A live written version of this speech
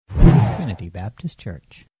Trinity Baptist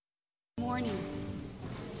Church. Morning.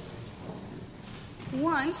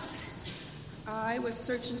 Once, I was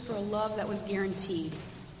searching for a love that was guaranteed,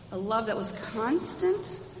 a love that was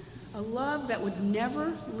constant, a love that would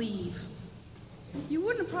never leave. You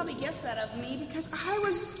wouldn't have probably guessed that of me because I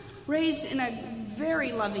was raised in a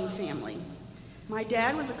very loving family. My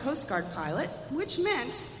dad was a Coast Guard pilot, which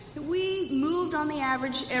meant that we moved on the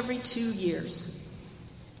average every 2 years.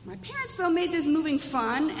 My parents, though, made this moving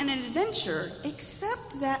fun and an adventure,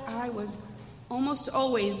 except that I was almost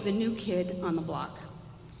always the new kid on the block,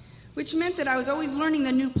 which meant that I was always learning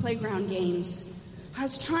the new playground games. I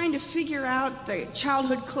was trying to figure out the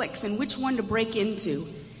childhood cliques and which one to break into.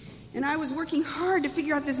 And I was working hard to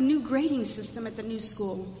figure out this new grading system at the new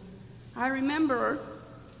school. I remember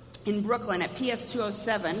in Brooklyn at PS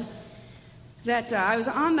 207 that I was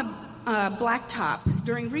on the blacktop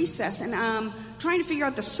during recess and trying to figure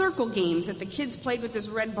out the circle games that the kids played with this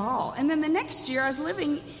red ball. And then the next year I was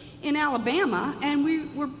living in Alabama and we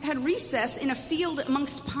had recess in a field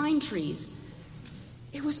amongst pine trees.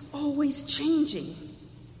 It was always changing.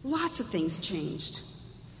 Lots of things changed.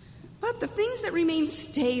 But the things that remained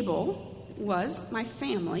stable was my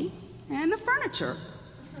family and the furniture.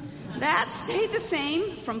 That stayed the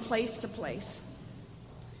same from place to place.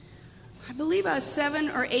 I believe I was 7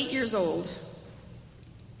 or 8 years old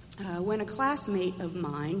when a classmate of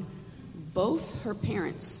mine, both her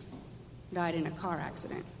parents died in a car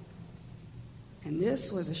accident. And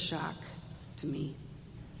this was a shock to me.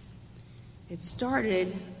 It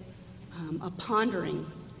started a pondering.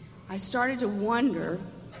 I started to wonder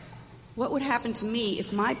what would happen to me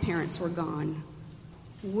if my parents were gone.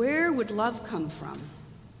 Where would love come from?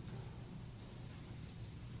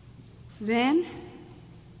 Then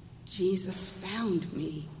Jesus found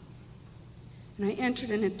me, and I entered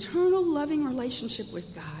an eternal loving relationship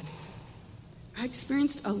with God. I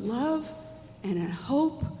experienced a love and a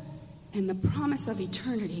hope and the promise of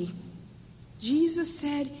eternity. Jesus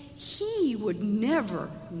said he would never,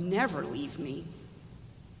 never leave me.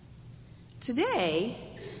 Today,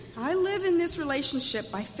 I live in this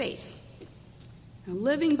relationship by faith. Now,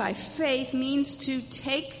 living by faith means to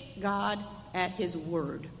take God at his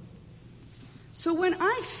word. So when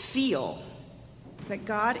I feel that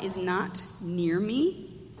God is not near me,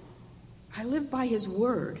 I live by his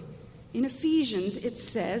word. In Ephesians, it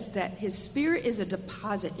says that his spirit is a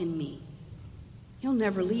deposit in me. He'll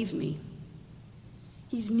never leave me.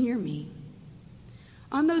 He's near me.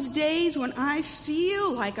 On those days when I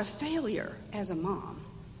feel like a failure as a mom,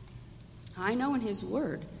 I know in his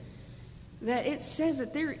word that it says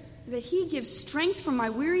that he gives strength for my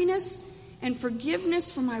weariness and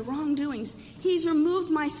forgiveness for my wrongdoings. He's removed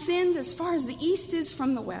my sins as far as the east is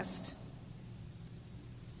from the west.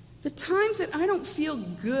 The times that I don't feel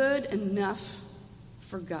good enough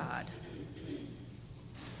for God,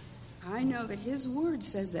 I know that his word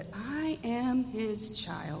says that I am his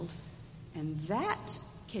child, and that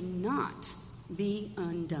cannot be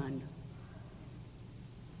undone.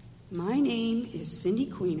 My name is Cindy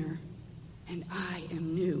Queener, and I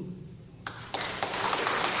am new.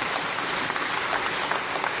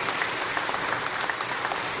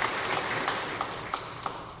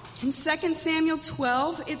 In 2 Samuel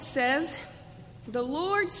 12, it says, "The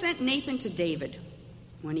Lord sent Nathan to David.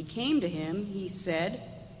 When he came to him, he said,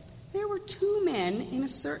 'There were 2 men in a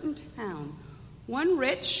certain town, one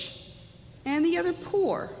rich and the other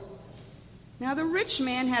poor. Now the rich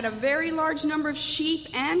man had a very large number of sheep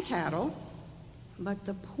and cattle, but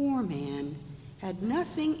the poor man had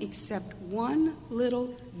nothing except one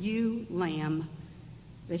little ewe lamb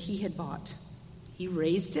that he had bought. He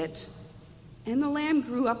raised it, and the lamb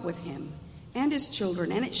grew up with him and his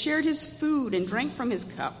children, and it shared his food and drank from his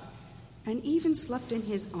cup, and even slept in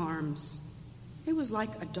his arms. It was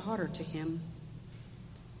like a daughter to him.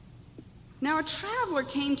 Now a traveler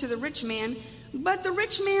came to the rich man, but the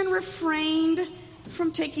rich man refrained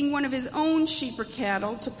from taking one of his own sheep or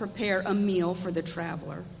cattle to prepare a meal for the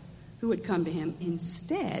traveler who had come to him.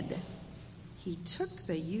 Instead, he took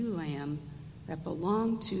the ewe lamb that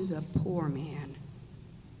belonged to the poor man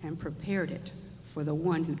and prepared it for the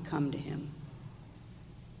one who'd come to him.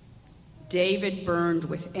 David burned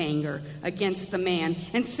with anger against the man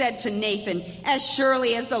and said to Nathan, 'As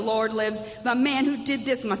surely as the Lord lives, the man who did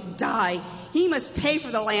this must die. He must pay for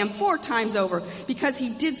the lamb 4 times over because he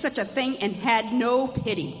did such a thing and had no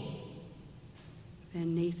pity.'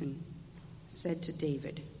 Then Nathan said to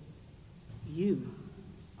David, 'You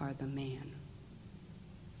are the man.'"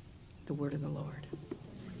 The word of the Lord.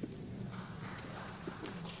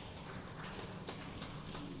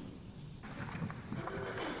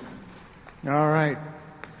 All right.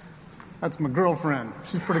 That's my girlfriend.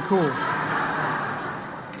 She's pretty cool.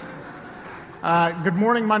 Good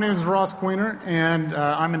morning. My name is Ross Queener, and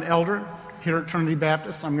I'm an elder here at Trinity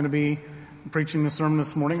Baptist. I'm going to be preaching the sermon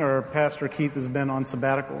this morning. Our pastor, Keith, has been on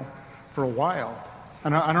sabbatical for a while.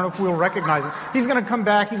 And I don't know if we'll recognize him. He's going to come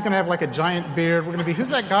back. He's going to have like a giant beard. We're going to be, who's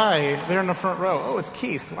that guy there in the front row? Oh, it's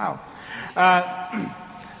Keith. Wow.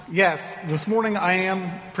 Yes, this morning I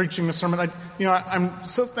am preaching the sermon. I'm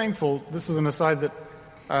so thankful. This is an aside that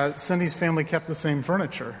Cindy's family kept the same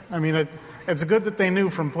furniture. I mean, it's good that they knew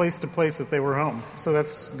from place to place that they were home. So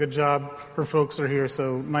that's a good job. Her folks are here,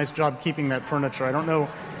 so nice job keeping that furniture. I don't know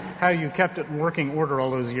how you kept it in working order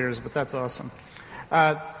all those years, but that's awesome.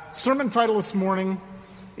 Sermon title this morning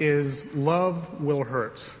is Love Will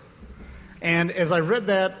Hurt. And as I read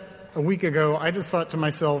that a week ago, I just thought to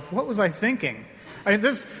myself, what was I thinking?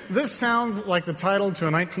 This sounds like the title to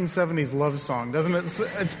a 1970s love song, doesn't it?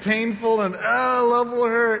 It's painful and, love will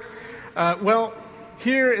hurt. Well,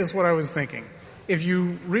 here is what I was thinking. If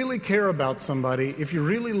you really care about somebody, if you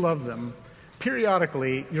really love them,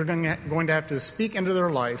 periodically you're going to have to speak into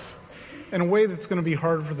their life in a way that's going to be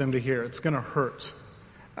hard for them to hear. It's going to hurt.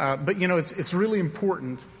 But it's really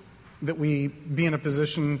important that we be in a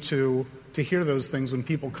position to hear those things when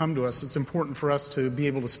people come to us. It's important for us to be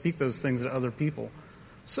able to speak those things to other people.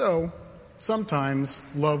 So, sometimes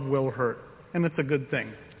love will hurt, and it's a good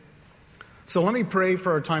thing. So let me pray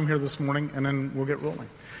for our time here this morning, and then we'll get rolling.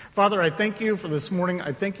 Father, I thank you for this morning.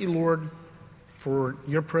 I thank you, Lord, for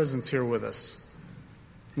your presence here with us.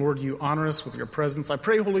 Lord, you honor us with your presence. I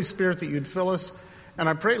pray, Holy Spirit, that you'd fill us, and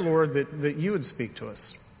I pray, Lord, that you would speak to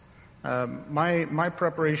us. My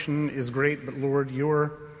preparation is great, but Lord,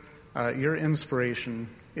 your inspiration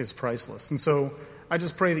is priceless. And so I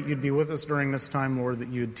just pray that you'd be with us during this time, Lord, that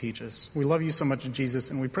you'd teach us. We love you so much, Jesus,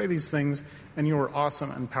 and we pray these things in your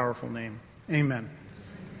awesome and powerful name. Amen.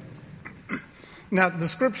 Now, the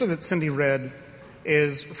scripture that Cindy read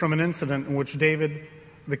is from an incident in which David,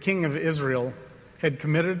 the king of Israel, had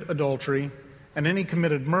committed adultery, and then he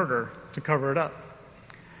committed murder to cover it up.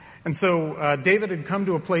 And so David had come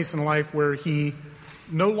to a place in life where he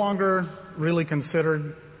no longer really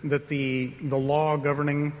considered that the law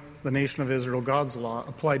governing the nation of Israel, God's law,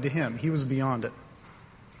 applied to him. He was beyond it.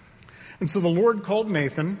 And so the Lord called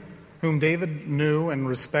Nathan, whom David knew and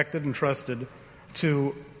respected and trusted,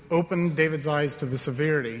 to open David's eyes to the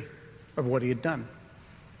severity of what he had done.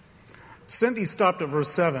 Cindy stopped at verse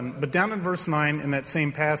 7, but down in verse 9 in that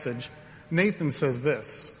same passage, Nathan says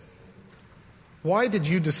this: "Why did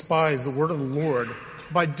you despise the word of the Lord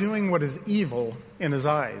by doing what is evil in his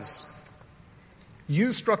eyes?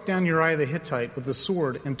 You struck down Uriah the Hittite with the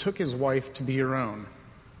sword and took his wife to be your own.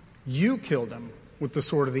 You killed him with the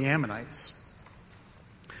sword of the Ammonites."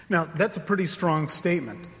 Now, that's a pretty strong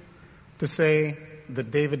statement to say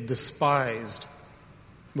that David despised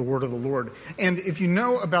the word of the Lord. And if you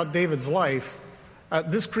know about David's life,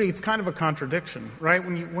 this creates kind of a contradiction, right?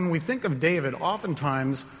 When we think of David,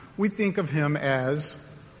 oftentimes we think of him as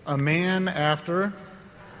a man after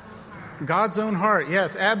God's own heart.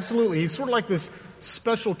 Yes, absolutely. He's sort of like this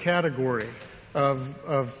special category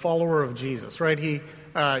of follower of Jesus, right? He,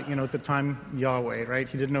 at the time, Yahweh, right?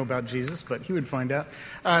 He didn't know about Jesus, but he would find out.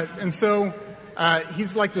 And so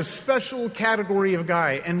he's like this special category of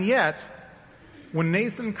guy. And yet, when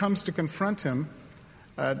Nathan comes to confront him,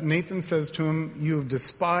 Nathan says to him, "You have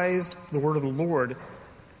despised the word of the Lord.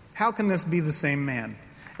 How can this be the same man?"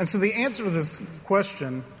 And so the answer to this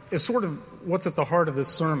question is sort of what's at the heart of this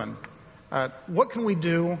sermon. What can we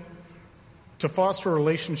do to foster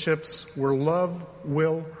relationships where love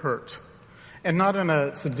will hurt? And not in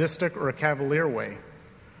a sadistic or a cavalier way,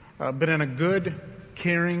 but in a good,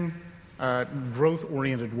 caring,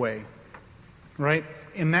 growth-oriented way. Right?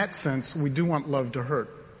 In that sense, we do want love to hurt.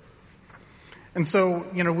 And so,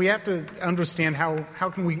 we have to understand how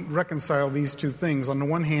can we reconcile these two things. On the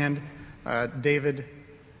one hand, David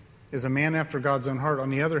is a man after God's own heart.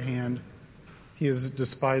 On the other hand, he has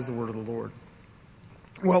despised the word of the Lord.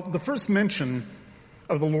 Well, the first mention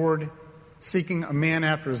of the Lord seeking a man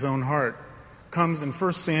after his own heart comes in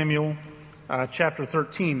 1 Samuel chapter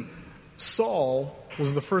 13. Saul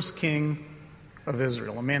was the first king of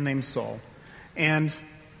Israel, a man named Saul. And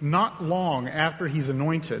not long after he's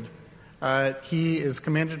anointed, he is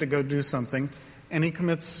commanded to go do something, and he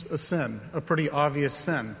commits a sin, a pretty obvious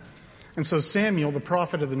sin. And so Samuel, the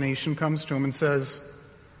prophet of the nation, comes to him and says,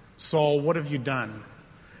 "Saul, what have you done?"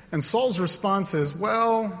 And Saul's response is,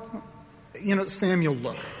 "Well, Samuel,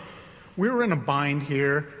 look, we were in a bind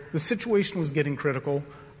here. The situation was getting critical.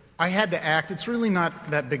 I had to act. It's really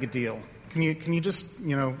not that big a deal. Can you just,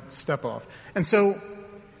 step off?" And so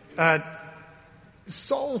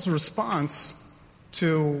Saul's response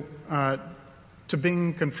to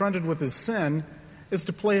being confronted with his sin is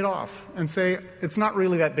to play it off and say, it's not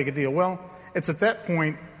really that big a deal. Well, it's at that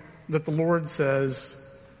point that the Lord says,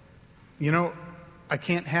 I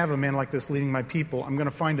can't have a man like this leading my people. I'm going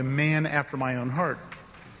to find a man after my own heart.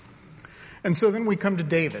 And so then we come to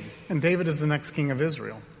David, and David is the next king of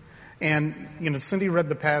Israel. And, Cindy read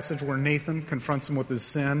the passage where Nathan confronts him with his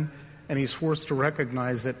sin, and he's forced to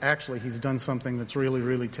recognize that actually he's done something that's really,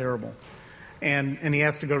 really terrible. And he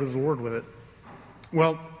has to go to the Lord with it.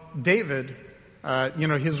 Well, David,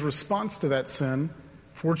 his response to that sin,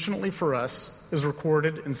 fortunately for us, is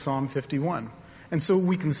recorded in Psalm 51. And so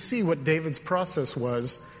we can see what David's process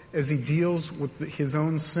was as he deals with his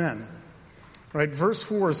own sin. Right? Verse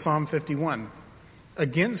 4 is Psalm 51.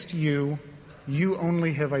 Against you, you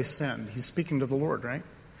only have I sinned. He's speaking to the Lord, right?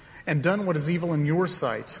 And done what is evil in your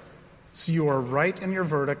sight. So you are right in your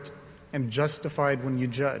verdict and justified when you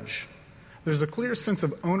judge. There's a clear sense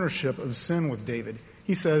of ownership of sin with David.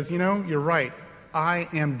 He says, you're right. I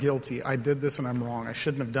am guilty. I did this and I'm wrong. I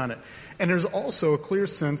shouldn't have done it. And there's also a clear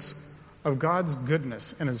sense of God's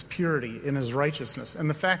goodness and his purity and his righteousness. And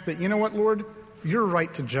the fact that, Lord, you're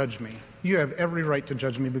right to judge me. You have every right to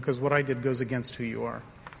judge me because what I did goes against who you are.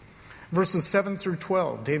 Verses 7 through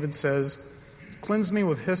 12, David says, cleanse me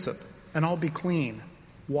with hyssop and I'll be clean.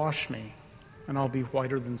 Wash me and I'll be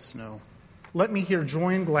whiter than snow. Let me hear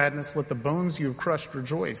joy and gladness. Let the bones you have crushed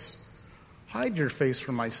rejoice. Hide your face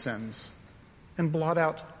from my sins and blot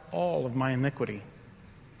out all of my iniquity.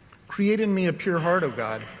 Create in me a pure heart, O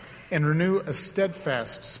God, and renew a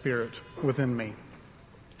steadfast spirit within me.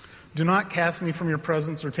 Do not cast me from your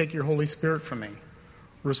presence or take your Holy Spirit from me.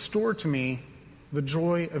 Restore to me the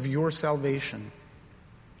joy of your salvation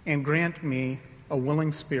and grant me a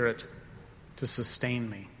willing spirit to sustain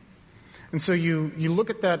me. And so you look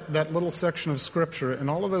at that little section of Scripture and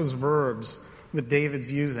all of those verbs that David's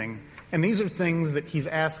using, and these are things that he's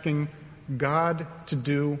asking God to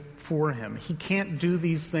do for him. He can't do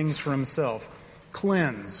these things for himself.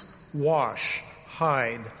 Cleanse, wash,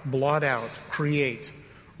 hide, blot out, create,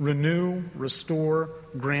 renew, restore,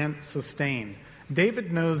 grant, sustain.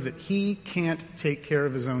 David knows that he can't take care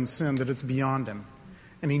of his own sin, that it's beyond him.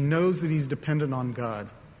 And he knows that he's dependent on God.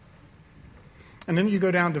 And then you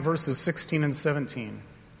go down to verses 16 and 17.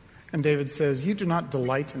 And David says, you do not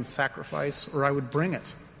delight in sacrifice, or I would bring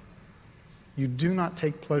it. You do not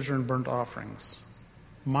take pleasure in burnt offerings.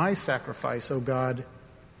 My sacrifice, O God,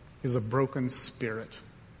 is a broken spirit.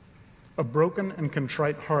 A broken and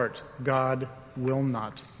contrite heart, God will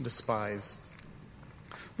not despise.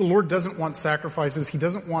 The Lord doesn't want sacrifices. He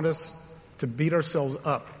doesn't want us to beat ourselves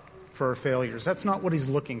up for our failures. That's not what he's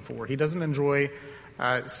looking for. He doesn't enjoy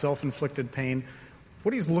self-inflicted pain.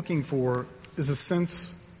 What he's looking for is a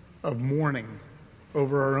sense of mourning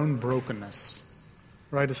over our own brokenness,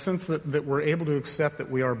 right? A sense that we're able to accept that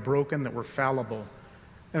we are broken, that we're fallible,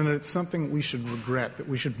 and that it's something we should regret, that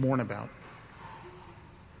we should mourn about.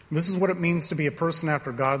 This is what it means to be a person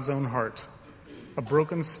after God's own heart, a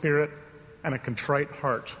broken spirit and a contrite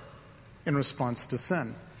heart in response to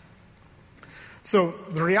sin. So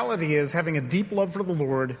the reality is, having a deep love for the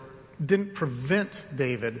Lord didn't prevent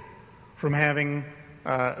David from having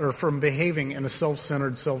or from behaving in a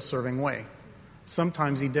self-centered, self-serving way.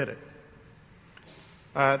 Sometimes he did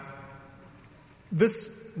it.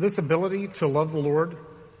 This ability to love the Lord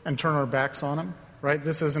and turn our backs on him, right?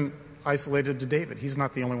 This isn't isolated to David. He's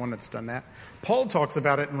not the only one that's done that. Paul talks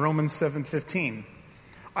about it in Romans 7:15.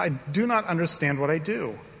 I do not understand what I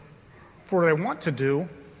do. For what I want to do,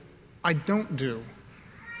 I don't do.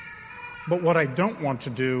 But what I don't want to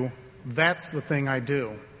do, that's the thing I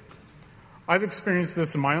do. I've experienced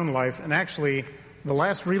this in my own life, and actually, the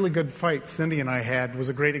last really good fight Cindy and I had was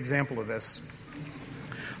a great example of this.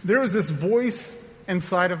 There was this voice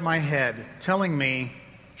inside of my head telling me,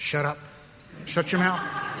 shut up, shut your mouth,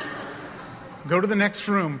 go to the next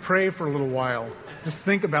room, pray for a little while, just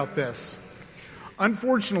think about this.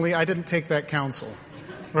 Unfortunately, I didn't take that counsel,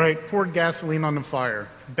 right? Poured gasoline on the fire.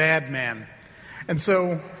 Bad man. And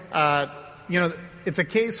so, it's a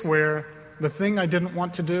case where the thing I didn't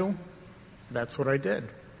want to do, that's what I did.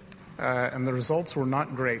 And the results were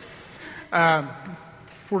not great.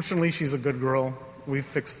 Fortunately, she's a good girl. We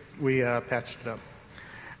patched it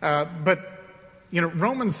up. But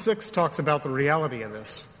Romans 6 talks about the reality of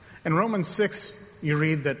this. In Romans 6, you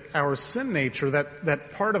read that our sin nature,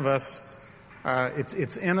 that part of us,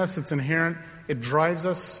 it's in us, it's inherent, it drives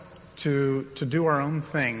us to do our own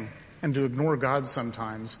thing and to ignore God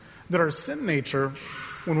sometimes. That our sin nature,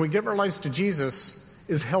 when we give our lives to Jesus,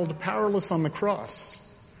 is held powerless on the cross.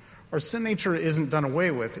 Our sin nature isn't done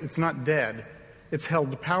away with. It's not dead. it's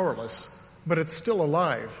held powerless, but it's still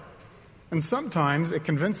alive. And sometimes it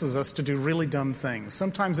convinces us to do really dumb things.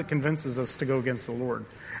 Sometimes it convinces us to go against the Lord.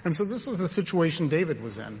 And so this was the situation David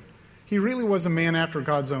was in. He really was a man after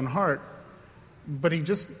God's own heart, but he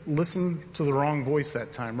just listened to the wrong voice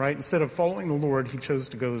that time, right? Instead of following the Lord, he chose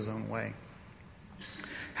to go his own way.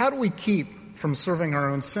 How do we keep from serving our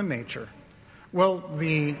own sin nature? Well,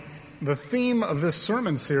 the theme of this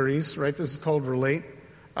sermon series, right, this is called Relate,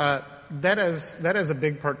 that has a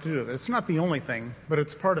big part to do with it. It's not the only thing, but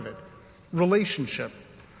it's part of it. Relationship.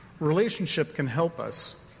 Relationship can help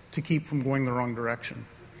us to keep from going the wrong direction.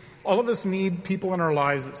 All of us need people in our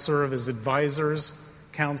lives that serve as advisors,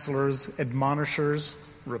 counselors, admonishers,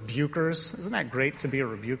 rebukers. Isn't that great to be a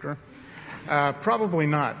rebuker? Probably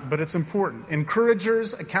not, but it's important.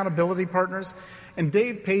 Encouragers, accountability partners. And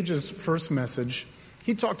Dave Page's first message,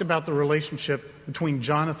 he talked about the relationship between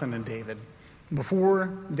Jonathan and David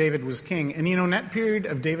before David was king. And in that period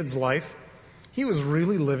of David's life, he was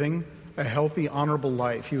really living a healthy, honorable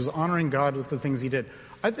life. He was honoring God with the things he did.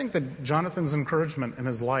 I think that Jonathan's encouragement in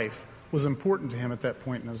his life was important to him at that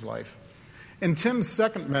point in his life. In Tim's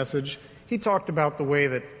second message, he talked about the way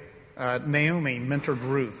that Naomi mentored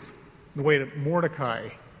Ruth, the way that Mordecai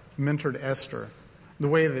mentored Esther, the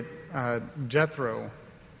way that Jethro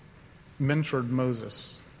mentored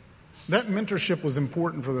Moses. That mentorship was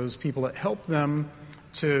important for those people. It helped them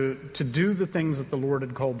to do the things that the Lord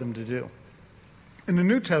had called them to do. In the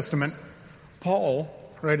New Testament, Paul,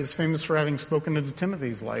 right, is famous for having spoken into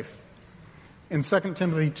Timothy's life. In 2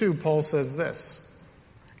 Timothy 2, Paul says this,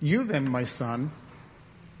 "You then, my son,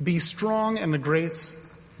 be strong in the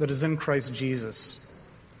grace that is in Christ Jesus.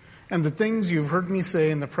 And the things you've heard me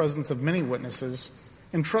say in the presence of many witnesses,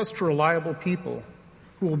 entrust to reliable people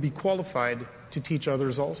who will be qualified to teach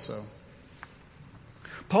others also."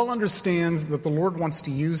 Paul understands that the Lord wants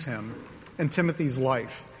to use him in Timothy's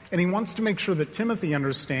life. And he wants to make sure that Timothy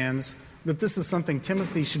understands that this is something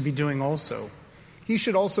Timothy should be doing also. He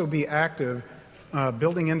should also be active,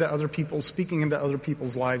 building into other people, speaking into other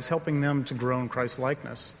people's lives, helping them to grow in Christ's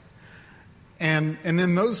likeness. And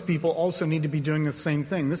then those people also need to be doing the same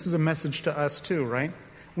thing. This is a message to us too, right?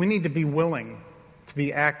 We need to be willing to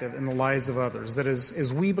be active in the lives of others. That is,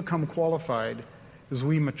 as we become qualified, as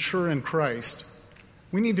we mature in Christ,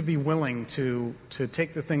 we need to be willing to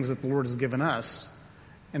take the things that the Lord has given us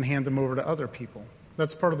and hand them over to other people.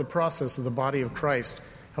 That's part of the process of the body of Christ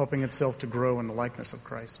helping itself to grow in the likeness of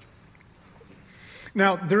Christ.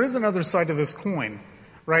 Now, there is another side of this coin,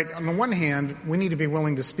 right? On the one hand, we need to be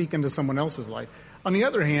willing to speak into someone else's life. On the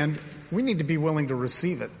other hand, we need to be willing to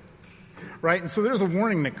receive it, right? And so there's a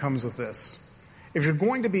warning that comes with this. If you're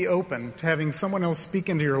going to be open to having someone else speak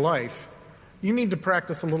into your life, you need to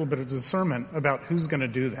practice a little bit of discernment about who's going to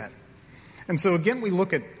do that. And so again, we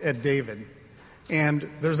look at David. And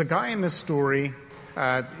there's a guy in this story,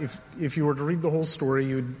 if you were to read the whole story,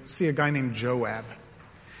 you'd see a guy named Joab.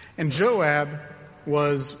 And Joab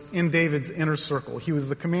was in David's inner circle. He was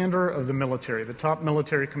the commander of the military, the top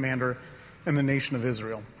military commander in the nation of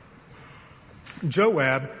Israel.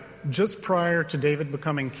 Joab, just prior to David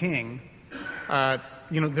becoming king, there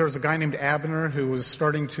was a guy named Abner who was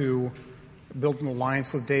starting to build an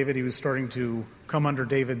alliance with David. He was starting to come under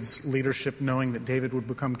David's leadership, knowing that David would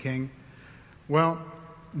become king. Well,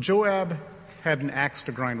 Joab had an axe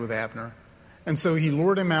to grind with Abner, and so he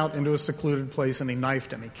lured him out into a secluded place and he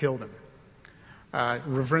knifed him. He killed him.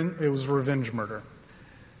 It was revenge murder.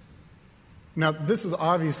 Now, this is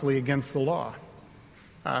obviously against the law.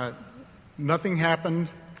 Nothing happened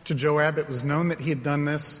to Joab. It was known that he had done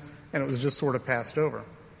this, and it was just sort of passed over.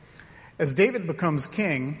 As David becomes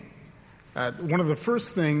king, one of the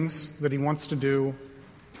first things that he wants to do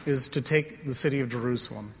is to take the city of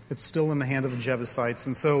Jerusalem. It's still in the hand of the Jebusites.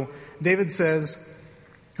 And so David says,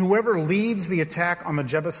 whoever leads the attack on the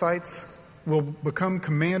Jebusites will become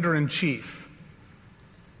commander-in-chief.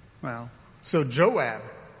 Well, so Joab,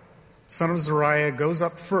 son of Zeruiah, goes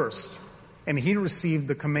up first, and he received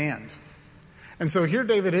the command. And so here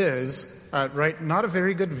David is, right, not a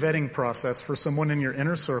very good vetting process for someone in your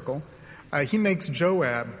inner circle. He makes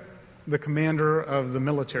Joab the commander of the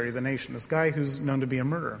military, the nation, this guy who's known to be a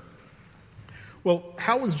murderer. Well,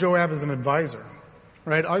 how was Joab as an advisor?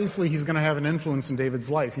 Right? Obviously, he's going to have an influence in David's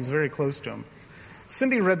life. He's very close to him.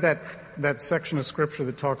 Cindy read that section of scripture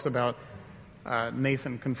that talks about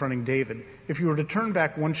Nathan confronting David. If you were to turn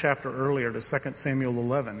back one chapter earlier to 2 Samuel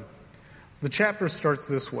 11, the chapter starts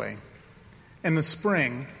this way. In the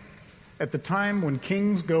spring, at the time when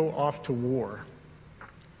kings go off to war,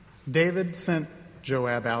 David sent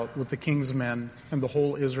Joab out with the king's men and the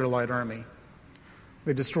whole Israelite army.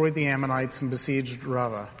 They destroyed the Ammonites and besieged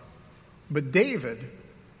Rabbah. but David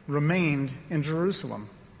remained in Jerusalem.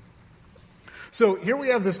 So here we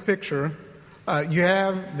have this picture. You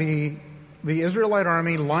have the Israelite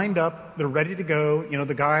army lined up. They're ready to go.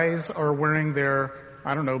 The guys are wearing their,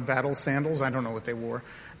 battle sandals. I don't know what they wore.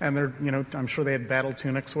 And they're, I'm sure they had battle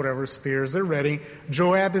tunics, whatever, spears. They're ready.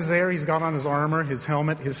 Joab is there. He's got on his armor, his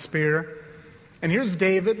helmet, his spear. And here's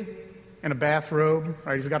David in a bathrobe.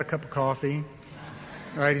 Right, he's got a cup of coffee.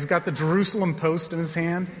 Right, he's got the Jerusalem Post in his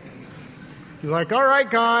hand. He's like, all right,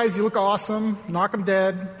 guys, you look awesome. Knock them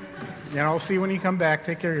dead. I'll see you when you come back.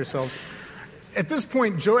 Take care of yourself. At this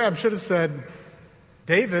point, Joab should have said,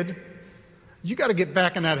 David, you got to get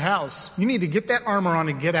back in that house. You need to get that armor on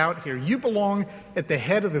and get out here. You belong at the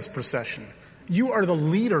head of this procession. You are the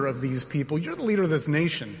leader of these people. You're the leader of this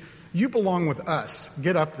nation. You belong with us.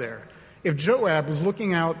 Get up there. If Joab was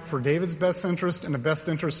looking out for David's best interest and the best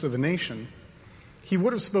interest of the nation, he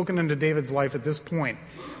would have spoken into David's life at this point.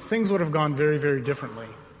 Things would have gone very, very differently.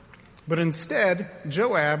 But instead,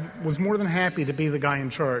 Joab was more than happy to be the guy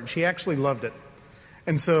in charge. He actually loved it.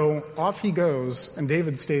 And so off he goes, and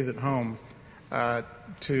David stays at home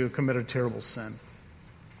to commit a terrible sin.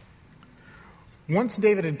 Once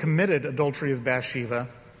David had committed adultery with Bathsheba,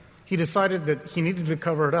 he decided that he needed to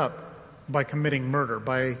cover it up by committing murder,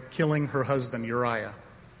 by killing her husband, Uriah.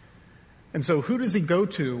 And so who does he go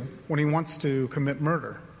to when he wants to commit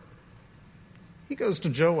murder? He goes to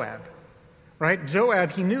Joab, right?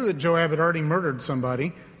 Joab, he knew that Joab had already murdered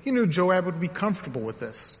somebody. He knew Joab would be comfortable with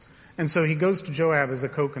this. And so he goes to Joab as a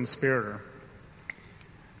co-conspirator.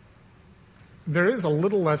 There is a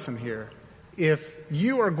little lesson here. If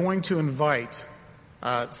you are going to invite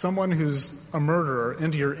someone who's a murderer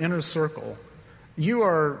into your inner circle, you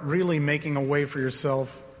are really making a way for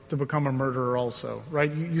yourself to become a murderer also,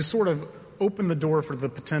 right? You sort of open the door for the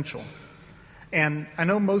potential. And I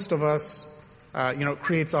know most of us, it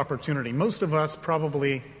creates opportunity. Most of us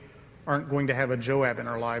probably aren't going to have a Joab in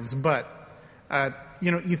our lives, but,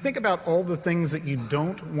 you think about all the things that you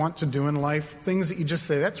don't want to do in life, things that you just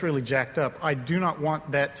say, that's really jacked up. I do not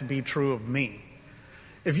want that to be true of me.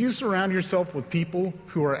 If you surround yourself with people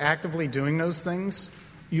who are actively doing those things,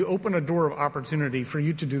 you open a door of opportunity for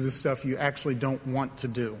you to do the stuff you actually don't want to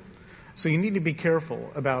do. So you need to be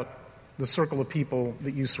careful about the circle of people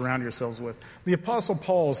that you surround yourselves with. The Apostle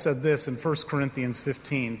Paul said this in 1 Corinthians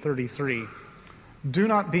 15:33. Do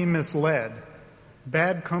not be misled.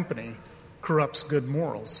 Bad company corrupts good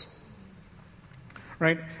morals.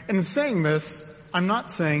 Right? And in saying this, I'm not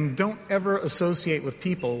saying don't ever associate with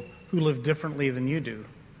people who live differently than you do.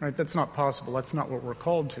 Right? That's not possible. That's not what we're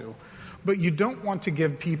called to. But you don't want to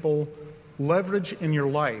give people leverage in your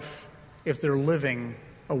life if they're living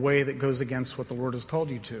a way that goes against what the Lord has called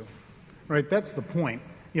you to. Right? That's the point.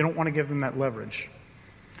 You don't want to give them that leverage.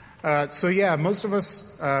 Most of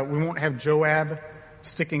us, we won't have Joab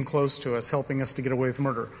sticking close to us, helping us to get away with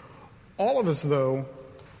murder. All of us, though,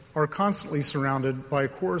 are constantly surrounded by a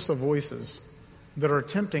chorus of voices that are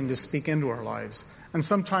attempting to speak into our lives. And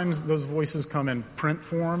sometimes those voices come in print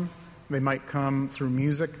form. They might come through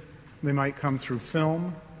music. They might come through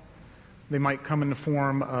film. They might come in the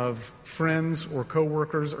form of friends or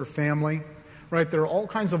coworkers or family. Right? There are all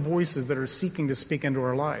kinds of voices that are seeking to speak into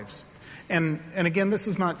our lives. And again, this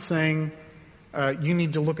is not saying you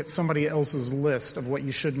need to look at somebody else's list of what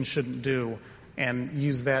you should and shouldn't do and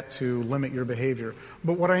use that to limit your behavior.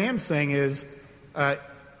 But what I am saying is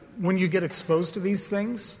when you get exposed to these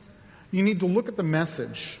things, you need to look at the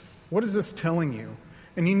message. What is this telling you?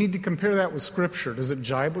 And you need to compare that with Scripture. Does it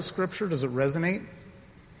jibe with Scripture? Does it resonate?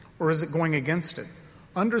 Or is it going against it?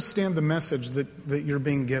 Understand the message that you're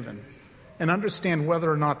being given and understand whether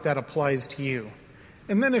or not that applies to you.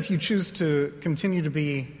 And then if you choose to continue to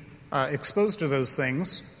be exposed to those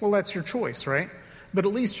things, well, that's your choice, right? But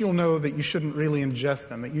at least you'll know that you shouldn't really ingest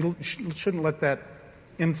them, that you shouldn't let that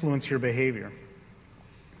influence your behavior.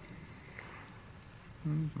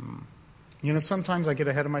 Mm-hmm. Sometimes I get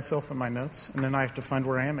ahead of myself in my notes, and then I have to find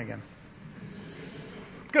where I am again.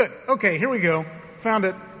 Good. Okay, here we go. Found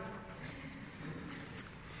it.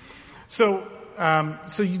 So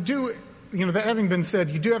you do, that having been said,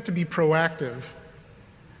 you do have to be proactive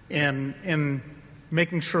in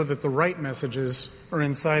making sure that the right messages are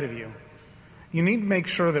inside of you. You need to make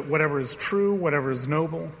sure that whatever is true, whatever is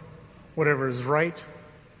noble, whatever is right,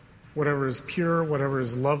 whatever is pure, whatever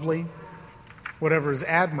is lovely, whatever is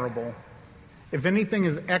admirable, if anything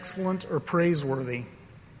is excellent or praiseworthy,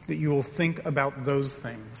 that you will think about those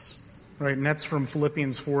things. Right? And that's from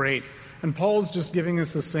Philippians 4:8. And Paul's just giving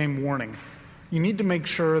us the same warning. You need to make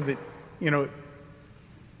sure that,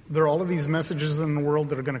 there are all of these messages in the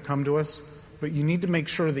world that are going to come to us, but you need to make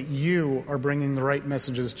sure that you are bringing the right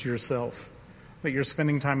messages to yourself, that you're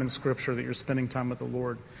spending time in Scripture, that you're spending time with the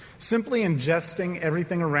Lord. Simply ingesting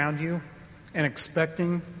everything around you and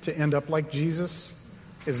expecting to end up like Jesus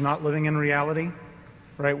is not living in reality,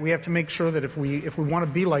 right? We have to make sure that if we want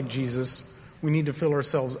to be like Jesus, we need to fill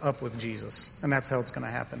ourselves up with Jesus, and that's how it's going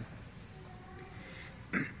to happen.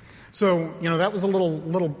 So, that was a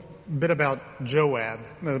little bit about Joab,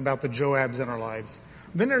 about the Joabs in our lives.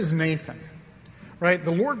 Then there's Nathan, right?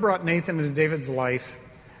 The Lord brought Nathan into David's life.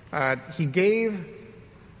 He gave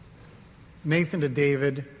Nathan to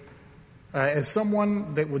David as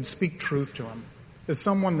someone that would speak truth to him, as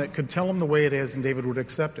someone that could tell him the way it is, and David would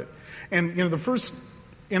accept it. And, the first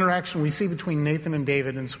interaction we see between Nathan and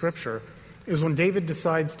David in Scripture is when David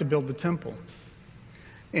decides to build the temple.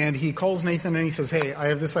 And he calls Nathan and he says, hey, I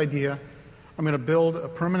have this idea. I'm going to build a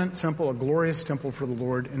permanent temple, a glorious temple for the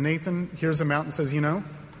Lord. And Nathan hears him out and says,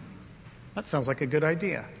 that sounds like a good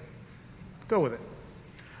idea. Go with it.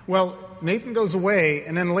 Well, Nathan goes away,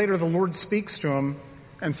 and then later the Lord speaks to him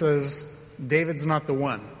and says, David's not the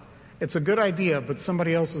one. It's a good idea, but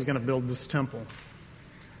somebody else is going to build this temple.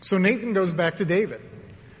 So Nathan goes back to David,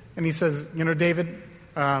 and he says, David,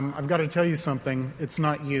 I've got to tell you something. It's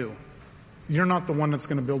not you. You're not the one that's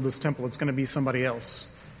going to build this temple. It's going to be somebody else.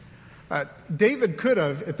 David could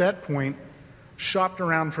have, at that point, shopped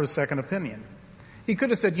around for a second opinion. He could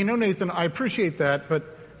have said, Nathan, I appreciate that, but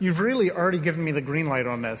you've really already given me the green light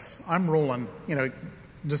on this. I'm rolling.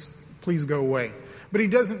 Just please go away. But he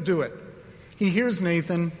doesn't do it. He hears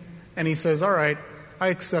Nathan, and he says, all right, I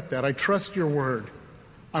accept that. I trust your word.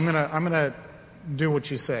 I'm gonna do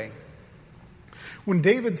what you say. When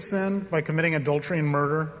David sinned by committing adultery and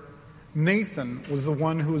murder, Nathan was the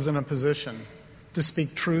one who was in a position to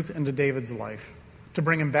speak truth into David's life, to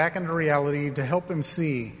bring him back into reality, to help him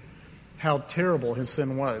see how terrible his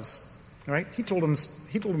sin was. Right? He told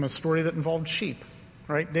him a story that involved sheep.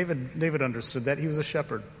 Right? David understood that. He was a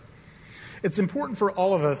shepherd. It's important for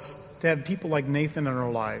all of us to have people like Nathan in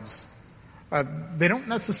our lives. They don't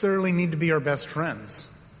necessarily need to be our best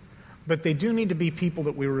friends, but they do need to be people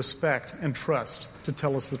that we respect and trust to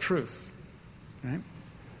tell us the truth. Right?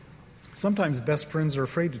 Sometimes best friends are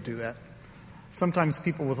afraid to do that. Sometimes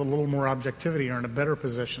people with a little more objectivity are in a better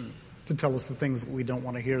position to tell us the things that we don't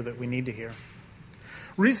want to hear, that we need to hear.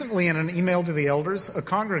 Recently, in an email to the elders, a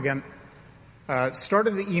congregant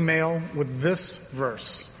started the email with this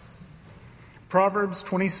verse. Proverbs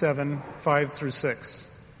 27, 5 through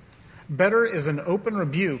 6. Better is an open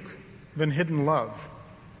rebuke than hidden love.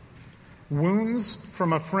 Wounds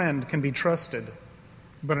from a friend can be trusted,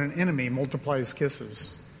 but an enemy multiplies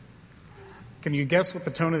kisses. Can you guess what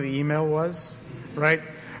the tone of the email was? Right?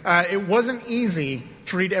 It wasn't easy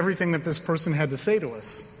to read everything that this person had to say to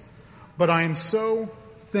us. But I am so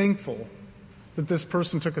thankful that this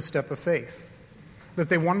person took a step of faith. That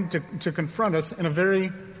they wanted to confront us in a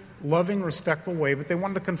very loving, respectful way, but they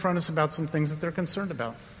wanted to confront us about some things that they're concerned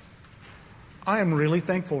about. I am really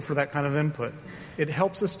thankful for that kind of input. It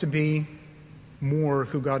helps us to be more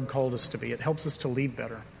who God called us to be. It helps us to lead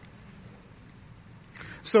better.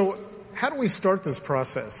 So, how do we start this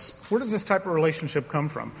process? Where does this type of relationship come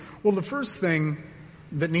from? Well, the first thing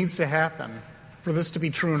that needs to happen for this to be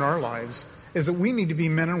true in our lives is that we need to be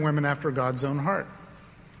men and women after God's own heart.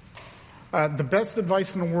 The best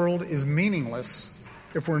advice in the world is meaningless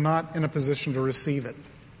if we're not in a position to receive it.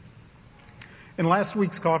 In last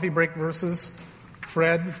week's coffee break verses,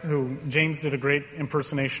 Fred, James did a great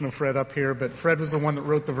impersonation of Fred up here, but Fred was the one that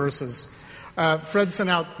wrote the verses. Fred sent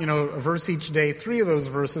out, a verse each day. 3 of those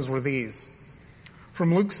verses were these.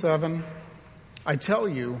 From Luke 7, I tell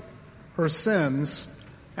you, her sins,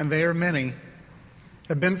 and they are many,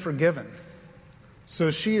 have been forgiven.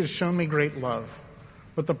 So she has shown me great love.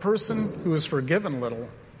 But the person who is forgiven little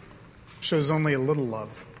shows only a little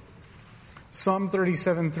love. Psalm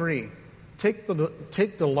 37:3,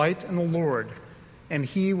 take delight in the Lord, and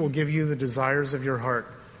he will give you the desires of your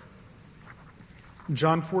heart.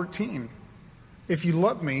 John 14, if you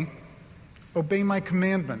love me, obey my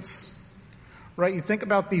commandments. Right? You think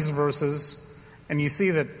about these verses, and you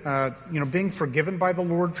see that, being forgiven by the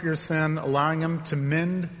Lord for your sin, allowing him to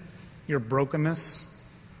mend your brokenness,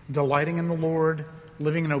 delighting in the Lord,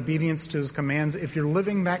 living in obedience to his commands. If you're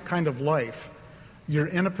living that kind of life, you're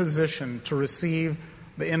in a position to receive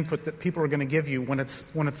the input that people are going to give you when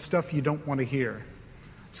it's stuff you don't want to hear.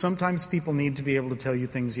 Sometimes people need to be able to tell you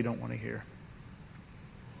things you don't want to hear.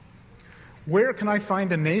 Where can I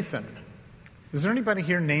find a Nathan? Is there anybody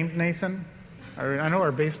here named Nathan? I know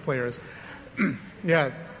our bass player is.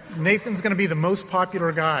 Yeah, Nathan's going to be the most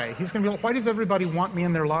popular guy. He's going to be like, why does everybody want me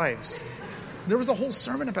in their lives? There was a whole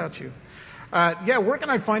sermon about you. Where can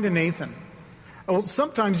I find a Nathan? Well,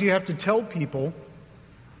 sometimes you have to tell people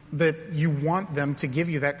that you want them to give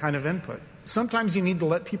you that kind of input. Sometimes you need to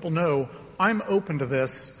let people know, I'm open to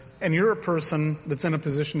this, and you're a person that's in a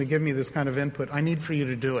position to give me this kind of input. I need for you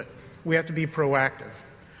to do it. We have to be proactive,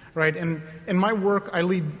 right? And in my work, I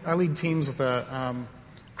lead teams with a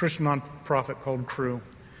Christian nonprofit called Cru,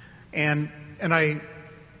 and I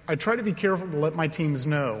try to be careful to let my teams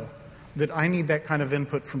know that I need that kind of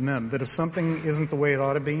input from them, that if something isn't the way it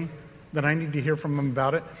ought to be, that I need to hear from them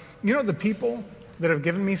about it. You know, the people that have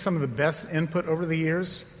given me some of the best input over the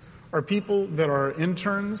years are people that are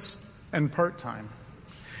interns and part-time.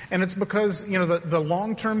 And it's because, you know, the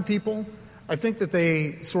long-term people, I think that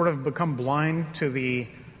they sort of become blind to the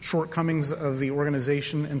shortcomings of the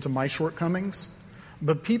organization and to my shortcomings.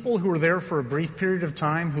 But people who are there for a brief period of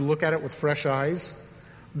time, who look at it with fresh eyes,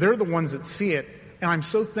 they're the ones that see it. And I'm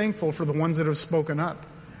so thankful for the ones that have spoken up.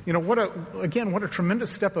 You know, what a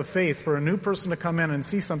tremendous step of faith for a new person to come in and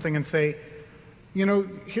see something and say, you know,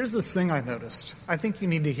 here's this thing I noticed. I think you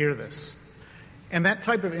need to hear this. And that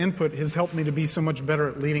type of input has helped me to be so much better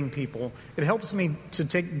at leading people. It helps me to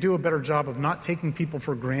do a better job of not taking people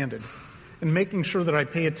for granted and making sure that I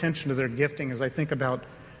pay attention to their gifting as I think about,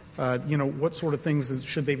 what sort of things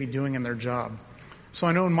should they be doing in their job. So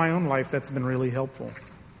I know in my own life that's been really helpful.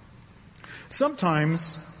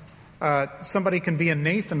 Sometimes somebody can be a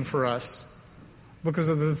Nathan for us because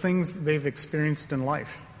of the things they've experienced in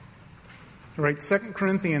life. Right? 2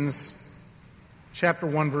 Corinthians chapter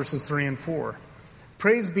 1, verses 3 and 4.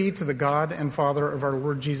 Praise be to the God and Father of our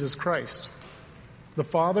Lord Jesus Christ, the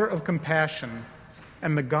Father of compassion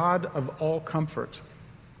and the God of all comfort,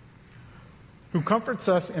 who comforts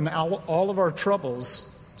us in all of our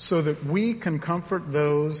troubles so that we can comfort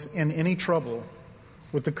those in any trouble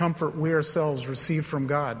with the comfort we ourselves receive from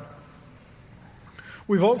God.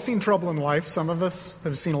 We've all seen trouble in life. Some of us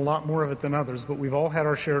have seen a lot more of it than others, but we've all had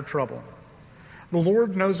our share of trouble. The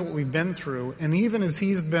Lord knows what we've been through, and even as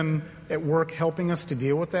He's been at work helping us to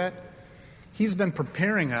deal with that, He's been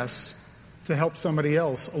preparing us to help somebody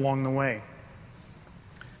else along the way.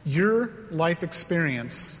 Your life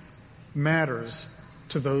experience matters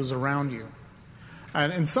to those around you.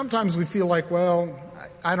 And sometimes we feel like, well,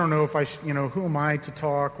 I don't know if who am I to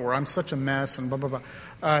talk, or I'm such a mess, and blah, blah,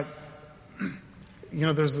 blah.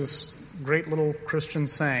 There's this great little Christian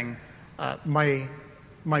saying,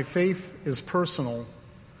 my faith is personal,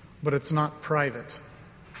 but it's not private.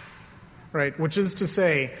 Right? Which is to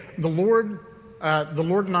say, the Lord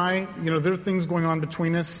and I, there are things going on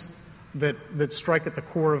between us that strike at the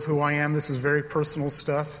core of who I am. This is very personal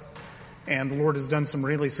stuff. And the Lord has done some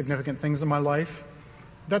really significant things in my life.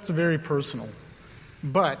 That's very personal.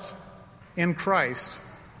 But in Christ,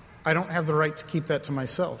 I don't have the right to keep that to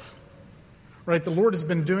myself. Right? The Lord has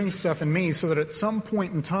been doing stuff in me so that at some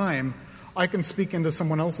point in time, I can speak into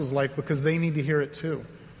someone else's life because they need to hear it too.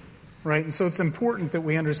 Right? And so it's important that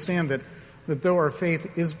we understand that though our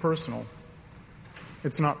faith is personal,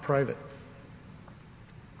 it's not private.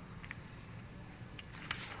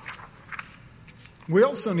 We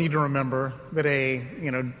also need to remember that a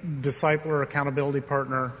discipler, accountability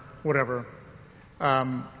partner, whatever,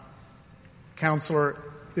 counselor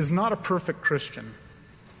is not a perfect Christian.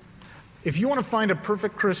 If you want to find a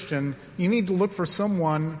perfect Christian, you need to look for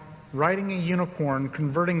someone riding a unicorn,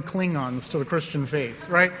 converting Klingons to the Christian faith,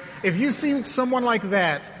 right? If you see someone like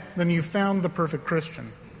that, then you've found the perfect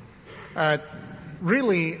Christian.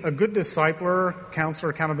 Really, a good discipler,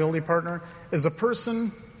 counselor, accountability partner is a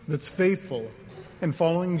person that's faithful in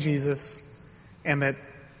following Jesus and that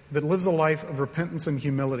lives a life of repentance and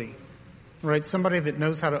humility, right? Somebody that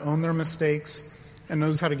knows how to own their mistakes and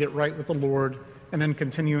knows how to get right with the Lord and then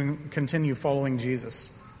continue following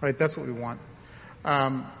Jesus, right? That's what we want.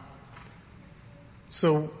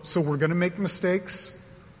 So we're going to make mistakes,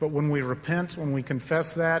 but when we repent, when we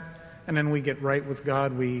confess that, and then we get right with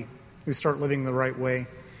God, we start living the right way.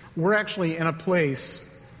 We're actually in a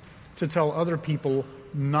place to tell other people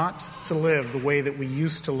not to live the way that we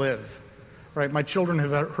used to live, right? My children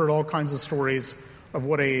have heard all kinds of stories of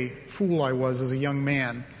what a fool I was as a young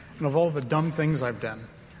man and of all the dumb things I've done.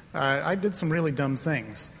 I did some really dumb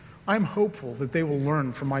things. I'm hopeful that they will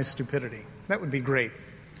learn from my stupidity. That would be great.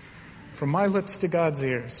 From my lips to God's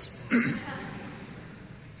ears.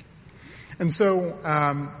 And so,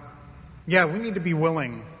 we need to be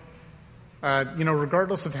willing,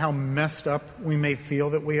 regardless of how messed up we may feel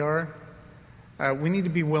that we are, we need to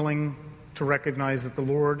be willing to recognize that the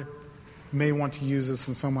Lord may want to use us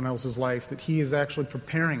in someone else's life, that He is actually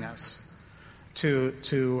preparing us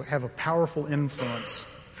to have a powerful influence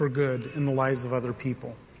for good in the lives of other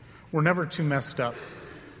people. We're never too messed up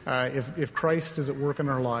If Christ is at work in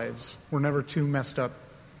our lives, we're never too messed up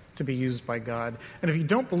to be used by God. And if you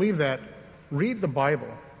don't believe that, read the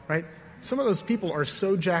Bible, right? Some of those people are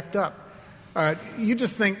so jacked up. You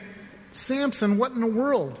just think, Samson, what in the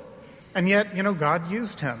world? And yet, God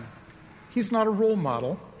used him. He's not a role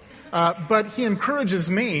model, but he encourages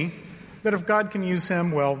me that if God can use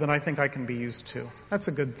him, well, then I think I can be used too. That's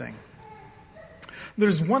a good thing.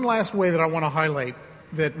 There's one last way that I want to highlight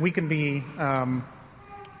that we can be, that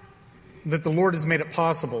the Lord has made it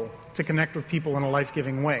possible to connect with people in a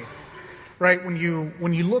life-giving way. Right? When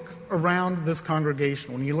you look around this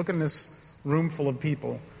congregation, when you look in this room full of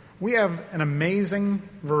people, we have an amazing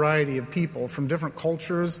variety of people from different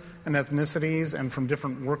cultures and ethnicities and from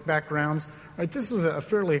different work backgrounds. Right? This is a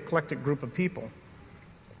fairly eclectic group of people.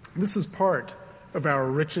 This is part of our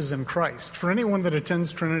riches in Christ. For anyone that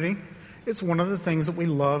attends Trinity, it's one of the things that we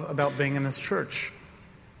love about being in this church.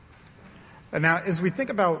 And now, as we think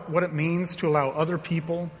about what it means to allow other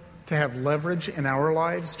people to have leverage in our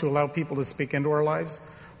lives, to allow people to speak into our lives,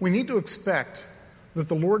 we need to expect that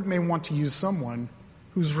the Lord may want to use someone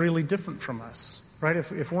who's really different from us, right?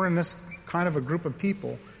 If we're in this kind of a group of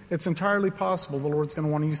people, it's entirely possible the Lord's going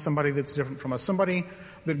to want to use somebody that's different from us, somebody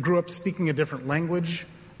that grew up speaking a different language,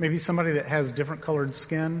 maybe somebody that has different colored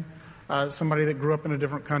skin, somebody that grew up in a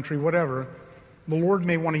different country, whatever. The Lord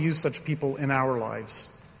may want to use such people in our lives.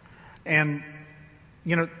 And,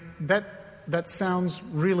 that sounds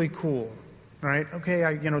really cool, right? Okay,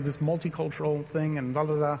 this multicultural thing and blah,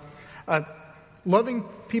 blah, blah. Loving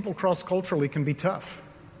people cross-culturally can be tough,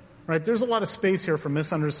 right? There's a lot of space here for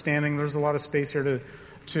misunderstanding. There's a lot of space here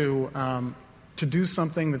to do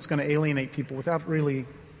something that's going to alienate people without really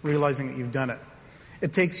realizing that you've done it.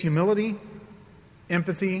 It takes humility,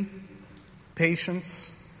 empathy,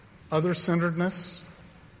 patience, other-centeredness.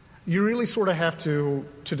 You really sort of have to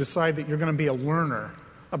decide that you're going to be a learner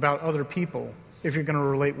about other people if you're going to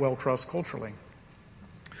relate well cross-culturally.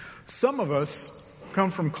 Some of us come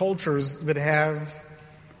from cultures that have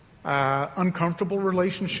uncomfortable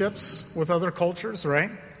relationships with other cultures,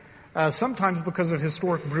 right? Sometimes because of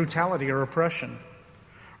historic brutality or oppression,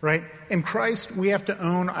 right? In Christ, we have to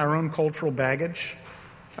own our own cultural baggage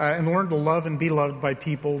and learn to love and be loved by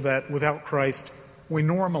people that without Christ, we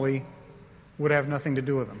normally would have nothing to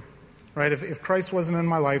do with them. Right? If Christ wasn't in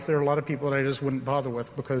my life, there are a lot of people that I just wouldn't bother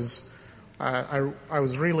with because I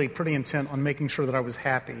was really pretty intent on making sure that I was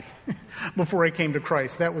happy before I came to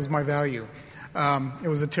Christ. That was my value. It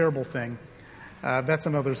was a terrible thing. That's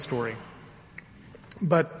another story.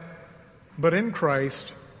 But in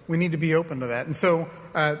Christ, we need to be open to that. And so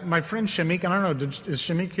my friend Shamik, and I don't know, is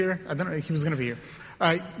Shamik here? I don't know. He was going to be here.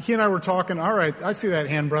 He and I were talking. All right, I see that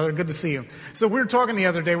hand, brother. Good to see you. So we were talking the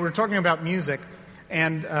other day. We were talking about music.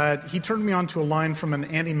 And he turned me on to a line from an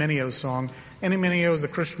Andy Mineo song. Andy Mineo is a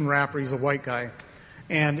Christian rapper. He's a white guy.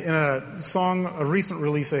 And in a song, a recent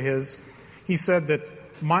release of his, he said that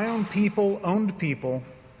my own people owned people,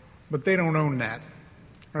 but they don't own that.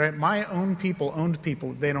 Right? My own people owned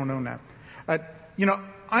people, they don't own that.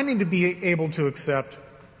 I need to be able to accept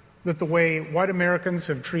that the way white Americans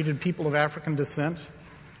have treated people of African descent,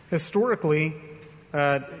 historically,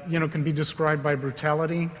 can be described by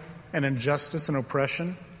brutality and injustice and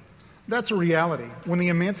oppression. That's a reality. When the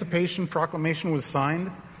Emancipation Proclamation was signed,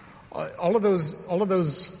 all of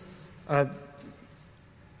those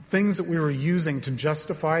things that we were using to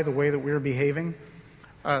justify the way that we were behaving,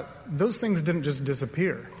 those things didn't just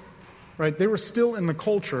disappear, right? They were still in the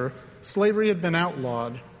culture. Slavery had been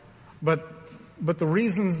outlawed, but the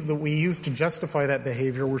reasons that we used to justify that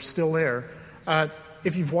behavior were still there.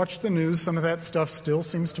 If you've watched the news, some of that stuff still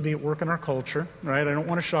seems to be at work in our culture, right? I don't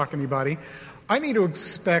want to shock anybody. I need to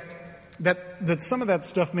expect that some of that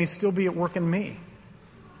stuff may still be at work in me.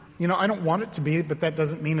 I don't want it to be, but that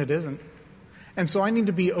doesn't mean it isn't. And so I need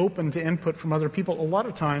to be open to input from other people. A lot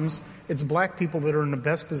of times, it's black people that are in the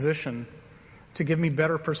best position to give me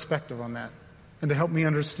better perspective on that and to help me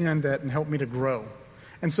understand that and help me to grow.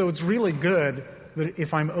 And so it's really good that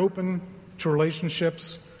if I'm open to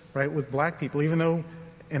relationships, right, with black people, even though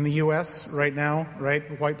in the U.S. right now, right,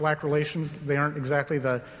 white-black relations, they aren't exactly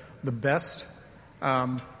the best.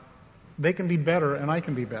 They can be better, and I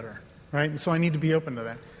can be better, right? And so I need to be open to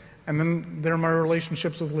that. And then there are my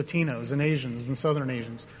relationships with Latinos and Asians and Southern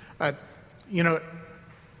Asians. I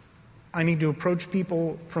need to approach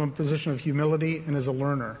people from a position of humility and as a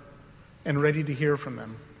learner and ready to hear from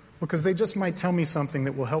them because they just might tell me something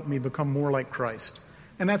that will help me become more like Christ.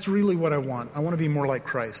 And that's really what I want. I want to be more like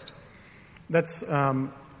Christ. That's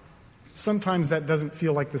sometimes that doesn't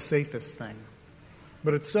feel like the safest thing.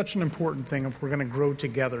 But it's such an important thing if we're going to grow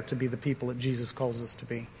together to be the people that Jesus calls us to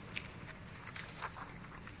be.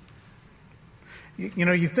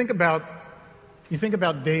 You think about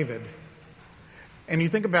David, and you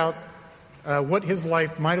think about what his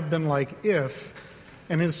life might have been like if,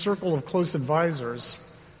 in his circle of close advisors,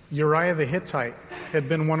 Uriah the Hittite had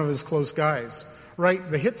been one of his close guys.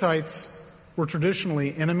 Right? The Hittites were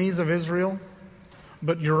traditionally enemies of Israel,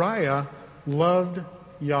 but Uriah loved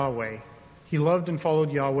Yahweh. He loved and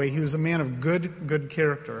followed Yahweh. He was a man of good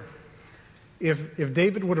character. If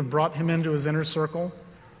David would have brought him into his inner circle,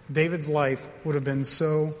 David's life would have been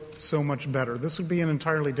so much better. This would be an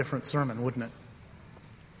entirely different sermon, wouldn't it?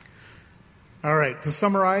 All right, to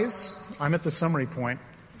summarize, I'm at the summary point.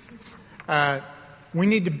 We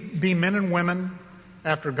need to be men and women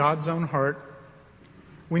after God's own heart.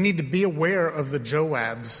 We need to be aware of the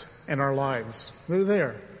Joabs in our lives. They're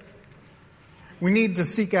there. We need to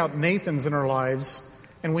seek out Nathans in our lives,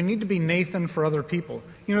 and we need to be Nathan for other people.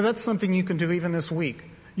 That's something you can do even this week.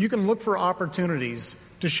 You can look for opportunities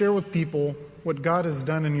to share with people what God has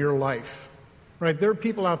done in your life. Right? There are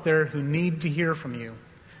people out there who need to hear from you.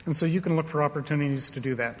 And so you can look for opportunities to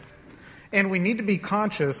do that. And we need to be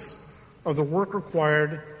conscious of the work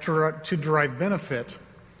required to derive benefit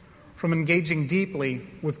from engaging deeply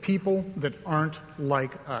with people that aren't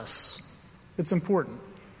like us. It's important.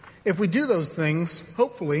 If we do those things,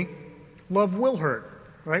 hopefully, love will hurt.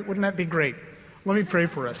 Right? Wouldn't that be great? Let me pray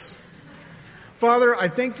for us. Father, I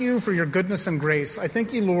thank you for your goodness and grace. I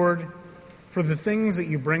thank you, Lord, for the things that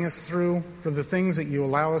you bring us through, for the things that you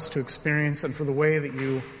allow us to experience, and for the way that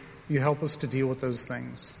you help us to deal with those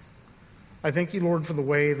things. I thank you, Lord, for the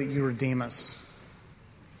way that you redeem us.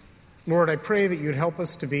 Lord, I pray that you'd help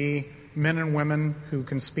us to be men and women who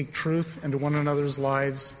can speak truth into one another's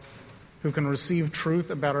lives, who can receive truth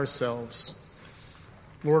about ourselves.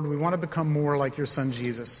 Lord, we want to become more like your Son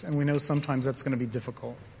Jesus, and we know sometimes that's going to be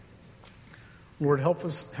difficult. Lord, help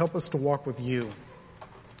us to walk with you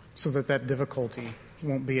so that difficulty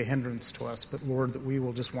won't be a hindrance to us, but Lord, that we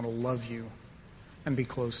will just want to love you and be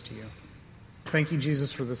close to you. Thank you,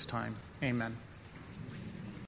 Jesus, for this time. Amen.